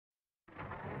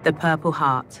The Purple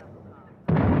Heart.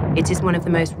 It is one of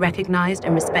the most recognized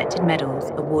and respected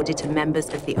medals awarded to members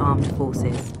of the armed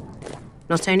forces.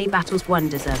 Not only battles won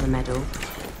deserve a medal,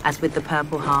 as with the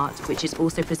Purple Heart, which is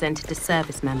also presented to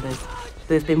service members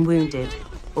who have been wounded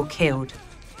or killed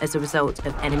as a result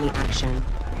of enemy action.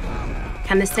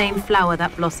 Can the same flower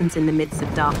that blossoms in the midst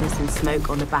of darkness and smoke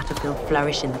on the battlefield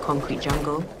flourish in the concrete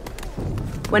jungle?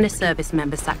 When a service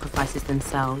member sacrifices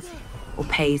themselves or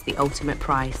pays the ultimate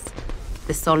price,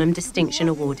 the solemn distinction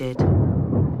awarded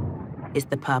is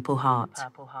the Purple Heart.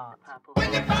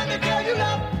 When you find the girl you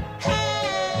love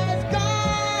has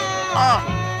gone,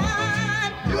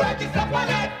 you had yourself one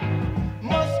that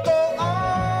must go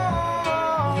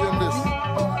on. You in this?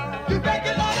 You break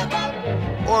a lot about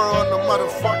Or on the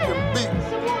motherfucking beat.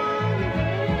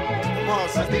 Come on,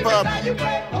 sister Purple.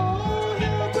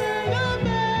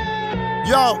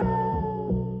 Yo.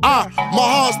 My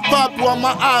heart's purple and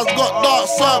my eyes got dark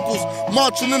circles.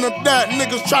 Marching in the dirt,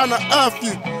 niggas tryna earth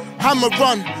you. Hammer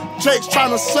run, Jake's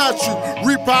tryna search you.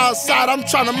 Reaper outside, I'm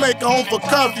tryna make a home for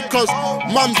curfew. Cause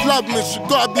mums love me, she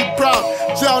gotta be proud.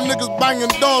 Jail niggas banging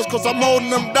doors cause I'm holding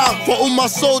them down. For all my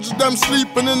soldiers, them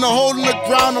sleeping in the hole in the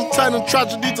ground. I'm turning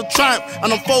tragedy to triumph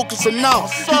and I'm focusing now.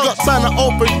 He got trying to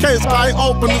open case cause I ain't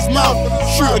open his mouth.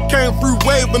 Shooter came through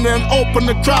waving and opened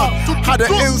the crowd. Had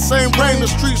an insane rain, the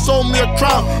street sold me a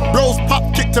crown. Bros pop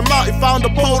kicked him out, he found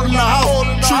a pole in the house.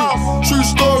 True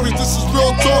stories, this is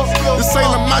real talk. This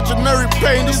ain't imaginary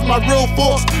pain, this is my real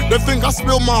thoughts. They think I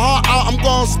spill my heart out, I'm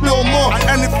gonna spill more.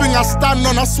 Anything I stand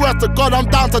on, I swear to God, I'm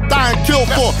down to die and kill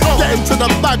for. Getting to the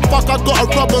bag, fuck, I got a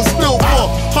rub and steal for.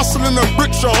 Hustling and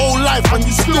bricks your whole life and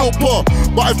you still poor.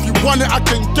 But if you want it, I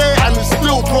can get it and it's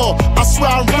still raw. I swear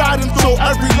I'm riding till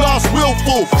every last wheel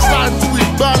full. Starting to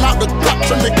burn out the clutch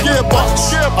and the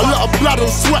gearbox. A lot of blood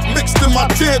and sweat mixed in my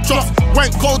teardrops.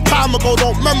 Went cold time ago,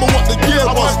 don't remember what the gear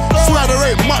was. Swear there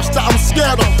ain't much that I'm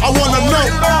scared of, I wanna know.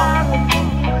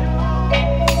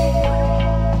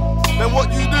 Then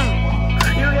what you do?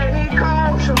 You get me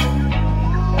caution.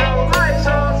 No ice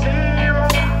on zero.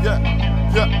 Yeah.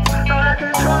 No, I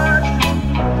can trust you.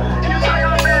 You say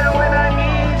I'm better when I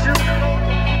need you.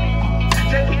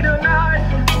 Take it tonight.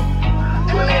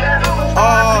 Put it out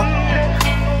on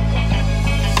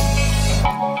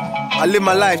I live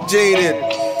my life jaded.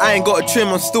 I ain't got a trim,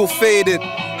 I'm still faded.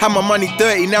 Had my money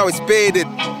dirty, now it's faded.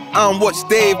 I don't watch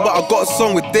Dave, but I got a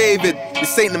song with David.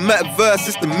 This ain't the metaverse,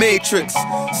 it's the Matrix.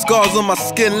 Scars on my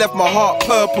skin left my heart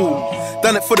purple.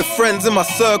 Done it for the friends in my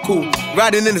circle.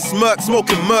 Riding in the smirk,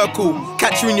 smoking Merkel.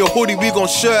 Catch you in your hoodie, we gon'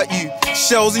 shirt you.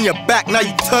 Shells in your back, now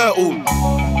you turtle.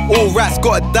 All rats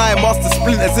gotta die, master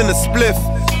splinters in the spliff.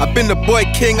 I've been the boy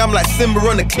king, I'm like Simba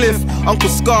on the cliff. Uncle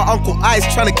Scar, Uncle Ice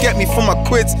tryna get me for my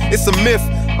quids. It's a myth,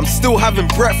 I'm still having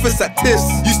breakfast at Tiff's.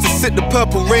 Used to sip the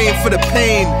purple rain for the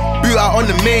pain. Boot out on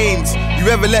the mains. You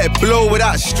ever let it blow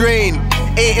without strain?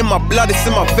 Ain't in my blood, it's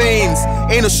in my veins.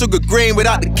 Ain't no sugar grain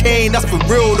without the cane, that's for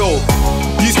real though.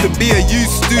 Used to be a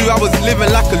used to, I was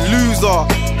living like a loser.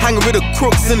 Hanging with the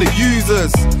crooks and the users.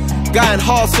 Going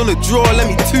hearts on the draw, let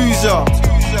me choose ya.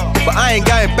 But I ain't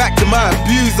going back to my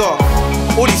abuser.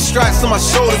 All these stripes on my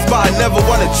shoulders, but I never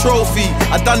won a trophy.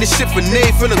 I done this shit for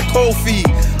Nathan and Kofi.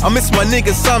 I miss my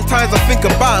niggas sometimes, I think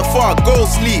about them before I go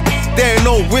sleep. There ain't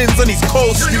no wins on these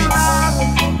cold streets.